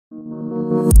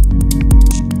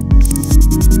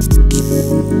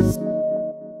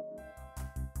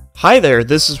Hi there,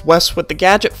 this is Wes with the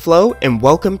Gadget Flow, and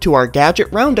welcome to our Gadget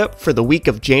Roundup for the week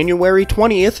of January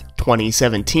 20th,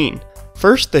 2017.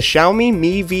 First, the Xiaomi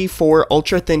Mi V4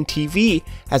 Ultrathin TV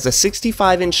has a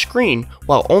 65-inch screen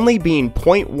while only being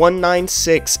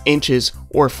 0.196 inches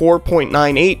or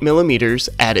 4.98 millimeters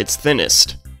at its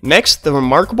thinnest. Next, the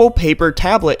remarkable paper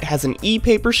tablet has an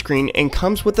e-paper screen and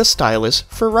comes with a stylus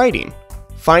for writing.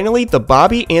 Finally, the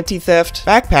Bobby Anti-Theft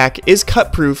backpack is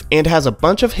cut-proof and has a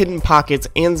bunch of hidden pockets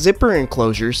and zipper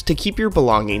enclosures to keep your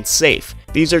belongings safe.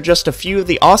 These are just a few of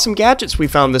the awesome gadgets we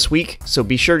found this week, so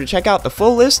be sure to check out the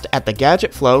full list at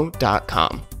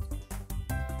thegadgetflow.com.